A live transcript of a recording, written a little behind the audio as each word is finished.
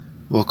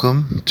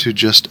Welcome to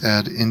Just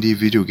Add Indie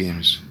Video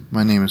Games.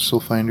 My name is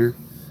Soulfinder.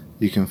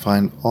 You can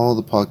find all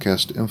the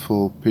podcast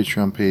info,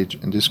 Patreon page,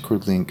 and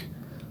Discord link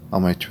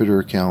on my Twitter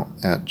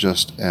account at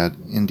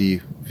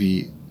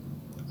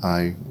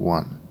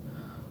JustAddIndieVI1.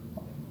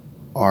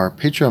 Our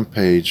Patreon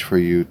page for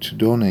you to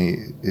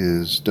donate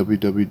is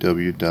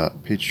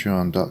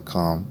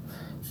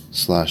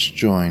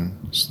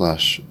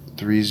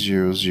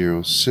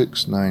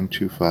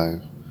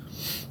www.patreon.com/join/3006925,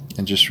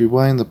 and just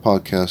rewind the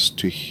podcast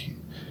to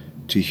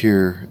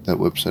hear that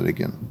website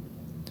again.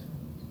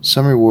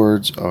 Some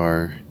rewards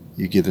are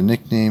you get a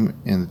nickname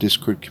in the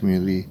Discord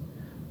community,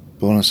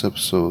 bonus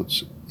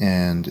episodes,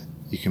 and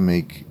you can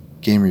make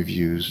game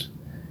reviews,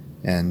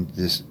 and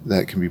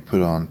that can be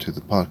put on to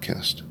the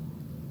podcast.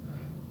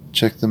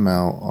 Check them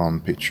out on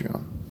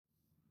Patreon.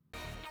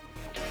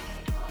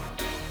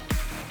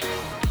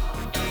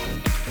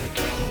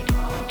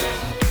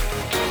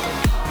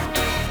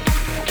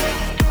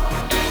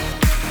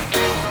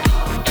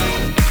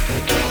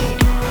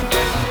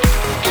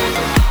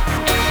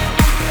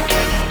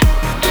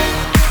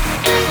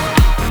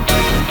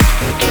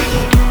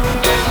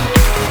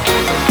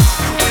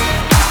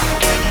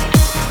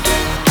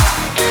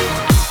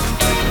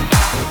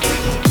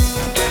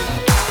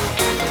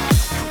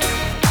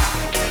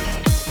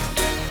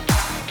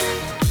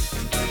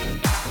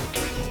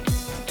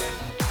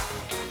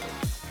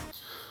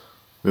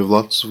 We have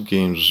lots of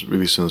games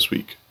releasing this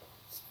week.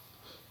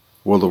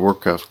 World of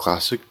Warcraft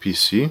Classic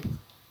PC,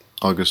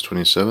 August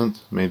 27th,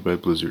 made by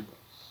Blizzard.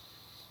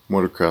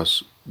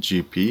 Motocross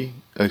GP,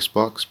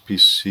 Xbox,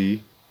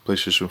 PC,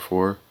 PlayStation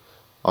 4,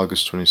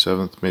 August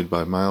 27th, made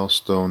by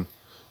Milestone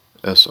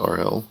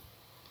SRL.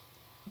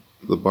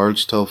 The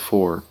Bard's Tale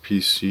 4,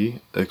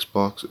 PC,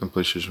 Xbox, and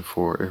PlayStation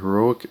 4, a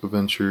heroic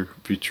adventure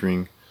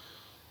featuring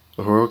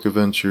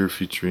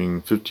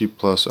 50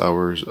 plus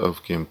hours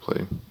of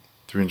gameplay,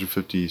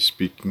 350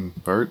 speaking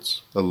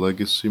parts, a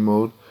legacy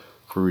mode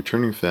for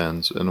returning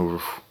fans, and over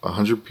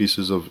 100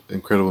 pieces of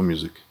incredible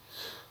music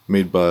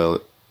made by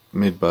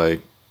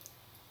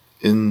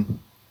In-Cell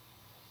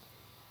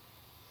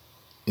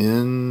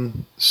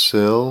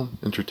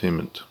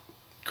Entertainment.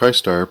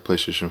 Crystar,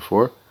 PlayStation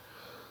 4,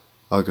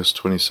 August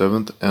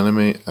 27th,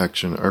 anime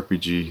action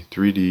RPG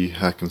 3D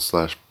hack and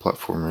slash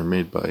platformer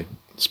made by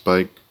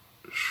Spike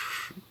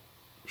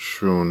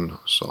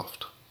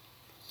Chunsoft.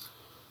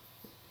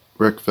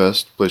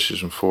 Wreckfest,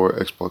 PlayStation 4,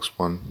 Xbox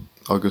One,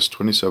 August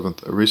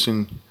 27th, a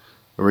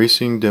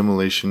racing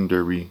demolition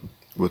derby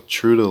with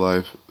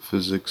true-to-life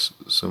physics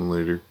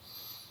simulator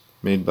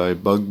made by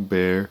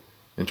Bugbear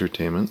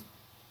Entertainment.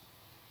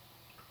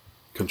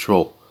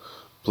 Control,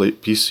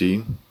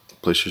 PC,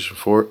 PlayStation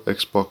 4,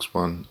 Xbox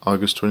One,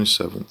 August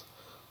 27th,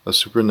 a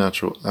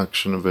supernatural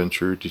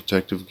action-adventure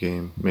detective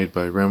game made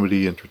by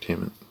Remedy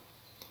Entertainment.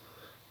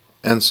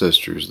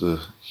 Ancestors,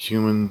 the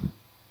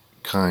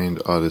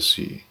Humankind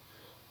Odyssey,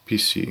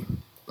 PC,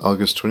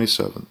 August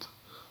 27th,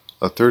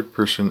 a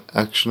third-person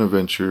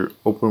action-adventure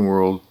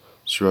open-world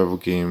survival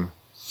game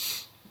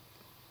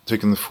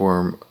taking the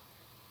form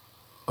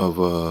of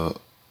a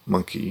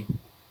monkey.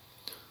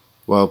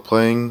 While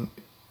playing,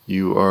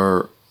 you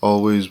are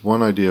always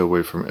one idea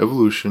away from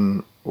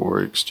evolution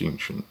or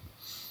extinction.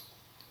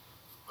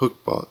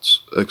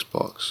 Hookbots,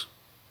 Xbox,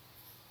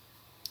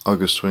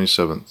 August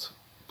 27th,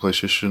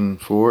 PlayStation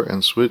 4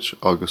 and Switch,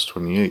 August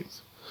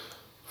 28th.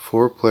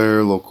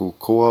 4-player local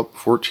co-op,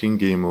 14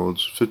 game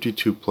modes,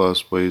 52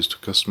 plus ways to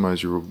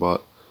customize your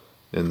robot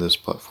in this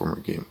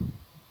platformer game.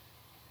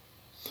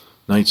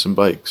 Knights and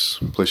Bikes,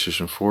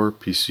 PlayStation 4,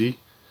 PC,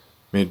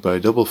 made by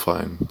Double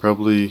Fine,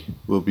 probably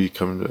will be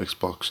coming to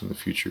Xbox in the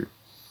future.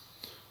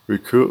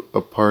 Recruit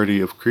a party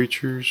of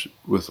creatures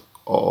with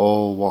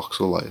all walks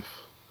of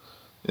life.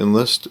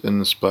 Enlist and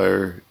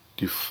inspire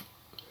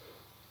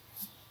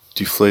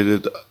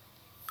deflated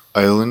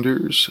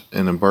islanders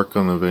and embark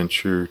on an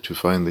adventure to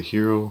find the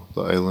hero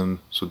the island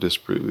so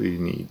desperately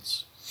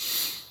needs.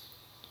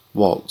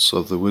 Waltz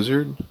of the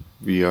Wizard,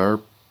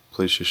 VR,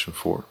 PlayStation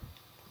 4.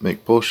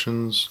 Make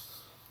potions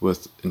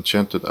with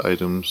enchanted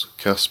items,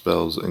 cast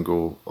spells, and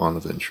go on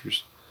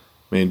adventures.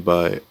 Made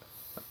by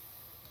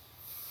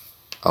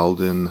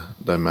Alden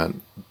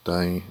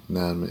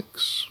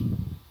Dynamics.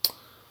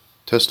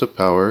 Test of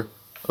Power,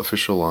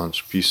 official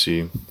launch,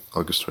 PC,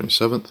 August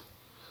 27th.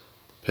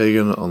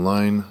 Pagan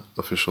Online,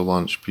 official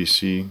launch,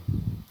 PC,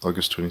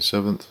 August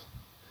 27th.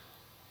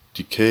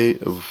 Decay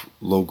of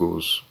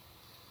Logos,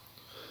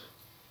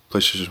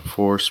 PlayStation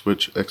 4,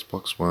 Switch,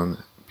 Xbox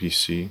One,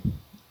 PC,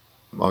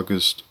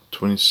 August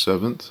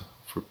 27th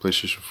for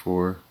PlayStation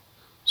 4,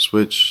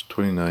 Switch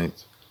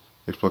 29th,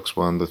 Xbox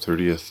One the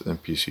 30th,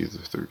 and PC the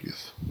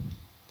 30th.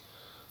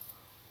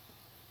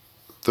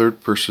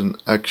 Third-person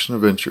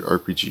action-adventure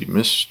RPG,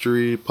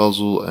 mystery,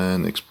 puzzle,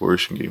 and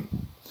exploration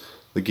game.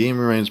 The game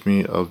reminds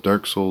me of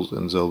Dark Souls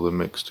and Zelda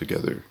mixed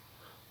together.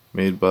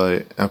 Made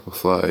by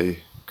Amplify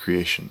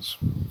Creations.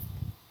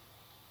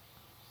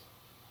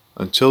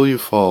 Until You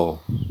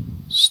Fall,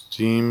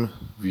 Steam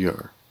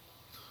VR,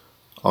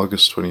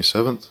 August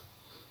 27th.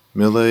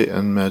 Melee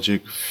and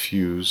magic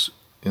fuse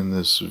in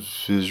this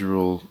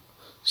visceral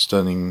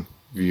stunning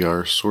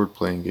VR sword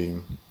playing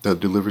game that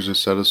delivers a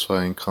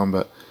satisfying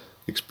combat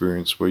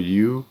experience where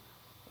you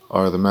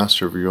are the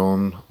master of your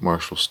own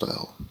martial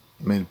style,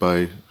 made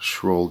by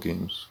Schroll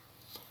Games.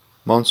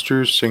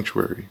 Monsters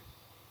Sanctuary.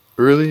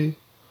 Early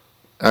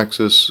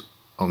access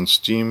on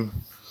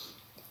Steam,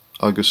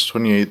 August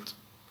 28th.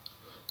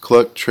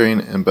 Collect, train,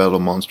 and battle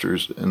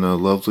monsters in a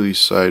lovely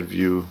side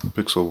view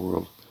pixel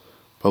world,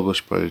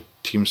 published by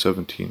Team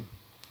 17.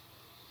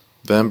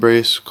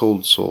 Vambrace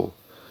Cold Soul.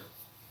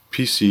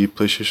 PC,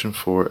 PlayStation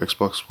 4,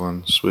 Xbox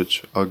One,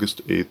 Switch,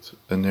 August 8th.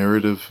 A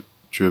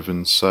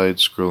narrative-driven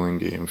side-scrolling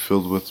game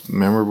filled with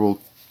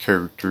memorable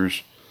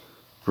characters,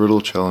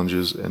 brutal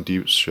challenges, and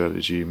deep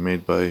strategy,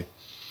 made by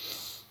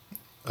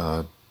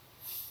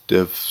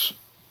Devs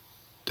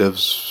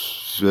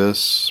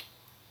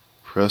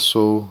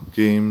Presso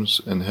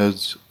Games and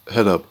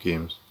Head Up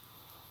Games.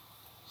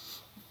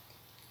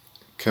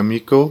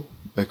 Kamiko,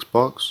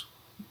 Xbox,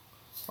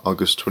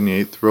 August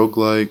 28th.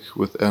 Roguelike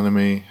with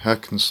anime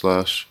hack and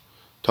slash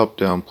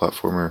top-down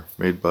platformer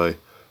made by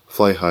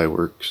Fly High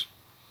Works.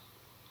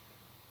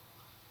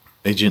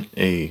 Agent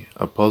A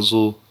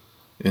puzzle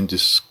in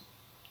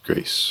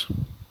disgrace.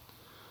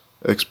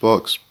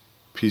 Xbox,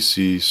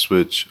 PC,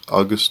 Switch,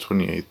 August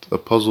 28th. A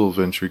puzzle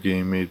adventure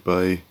game made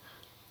by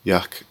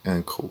Yak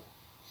 & Co.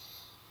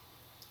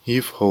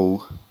 Heave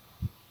Ho,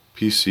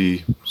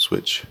 PC,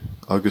 Switch,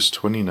 August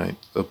 29th.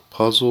 A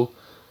puzzle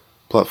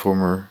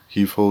platformer,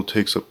 Heave Ho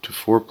takes up to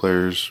 4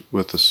 players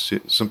with a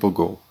simple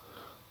goal.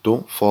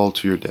 Don't fall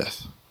to your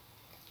death.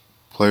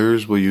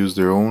 Players will use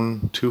their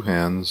own 2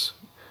 hands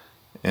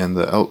and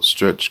the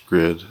outstretched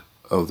grid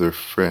of their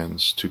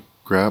friends to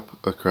grab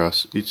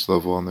across each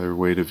level on their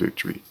way to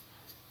victory.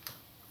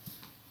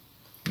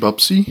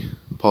 Bubsy,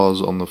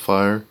 Paws on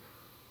Fire.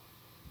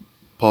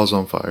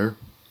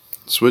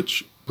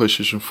 Switch,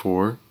 PlayStation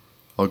 4,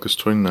 August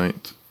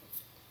 29th.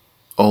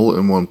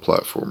 All-in-one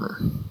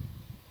platformer.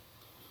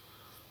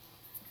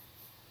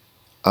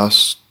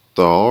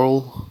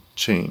 Astral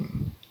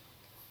Chain.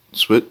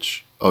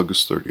 Switch,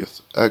 August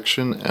 30th.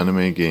 Action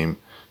anime game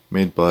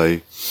made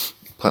by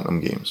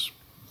Platinum Games.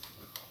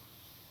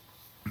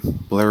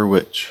 Blair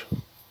Witch.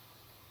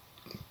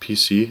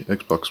 PC,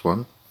 Xbox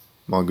One,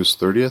 August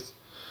 30th.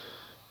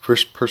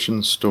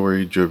 First-person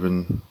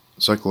story-driven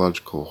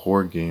psychological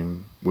horror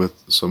game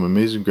with some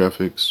amazing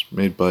graphics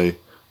made by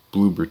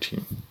Bloober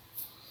Team.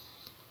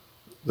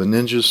 The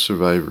Ninja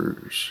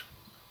Survivors.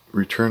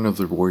 Return of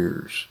the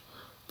Warriors.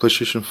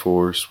 PlayStation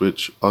 4,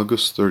 Switch,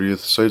 August 30th.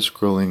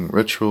 Side-scrolling,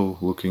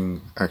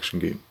 retro-looking action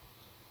game.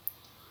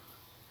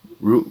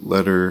 Root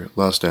Letter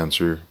Last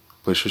Answer.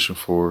 PlayStation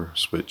 4,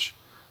 Switch,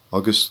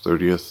 August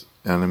 30th.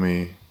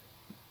 Anime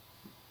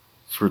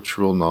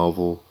virtual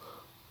novel,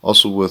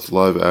 also with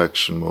live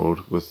action mode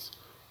with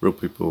real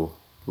people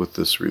with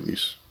this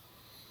release.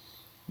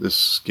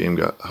 This game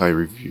got high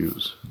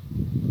reviews.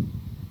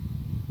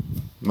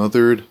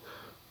 Mothered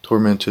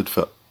Tormented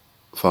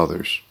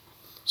Fathers.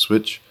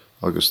 Switch,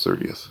 August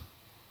 30th.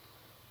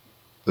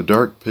 The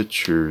Dark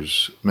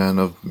Pictures Man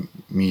of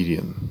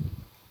Median.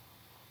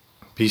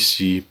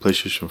 PC,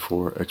 PlayStation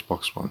 4,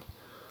 Xbox One,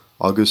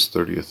 August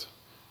 30th.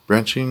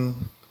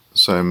 Branching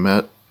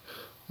Cymatic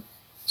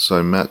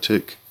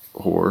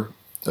Horror,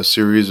 a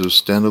series of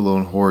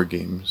standalone horror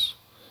games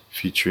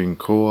featuring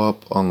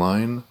co-op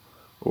online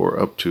or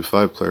up to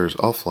 5 players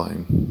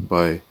offline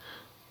by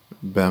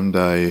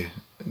Bandai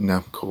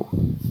Namco.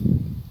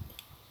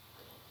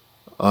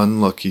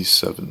 Unlucky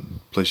 7,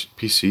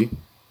 PC,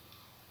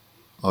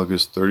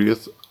 August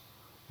 30th.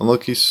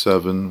 Unlucky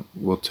 7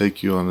 will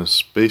take you on a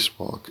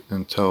spacewalk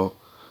and tell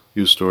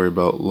you a story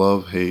about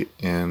love, hate,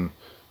 and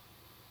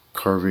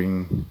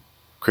craving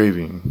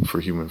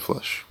for human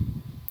flesh.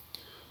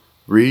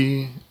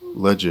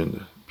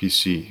 Re-Legend,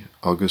 PC,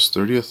 August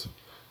 30th.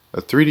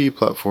 A 3D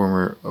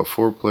platformer, a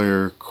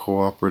 4-player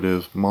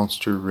cooperative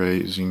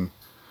monster-raising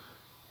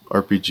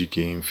RPG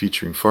game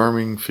featuring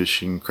farming,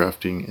 fishing,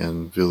 crafting,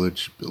 and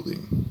village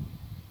building.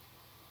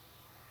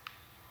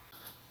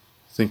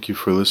 Thank you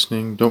for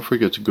listening. Don't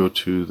forget to go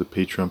to the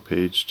Patreon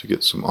page to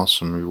get some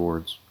awesome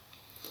rewards.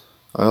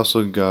 I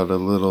also got a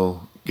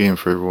little game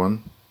for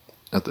everyone.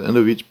 At the end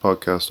of each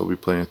podcast, I'll be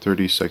playing a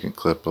 30-second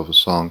clip of a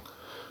song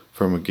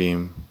from a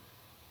game.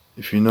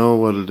 If you know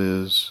what it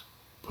is,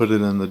 put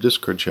it in the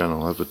Discord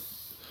channel. I have a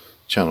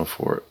channel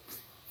for it.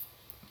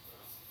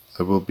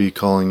 I will be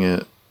calling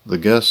it the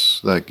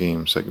Guess That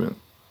Game segment.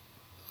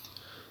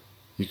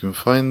 You can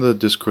find the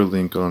Discord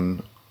link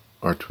on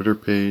our Twitter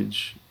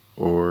page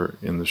or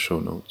in the show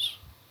notes.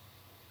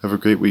 Have a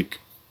great week.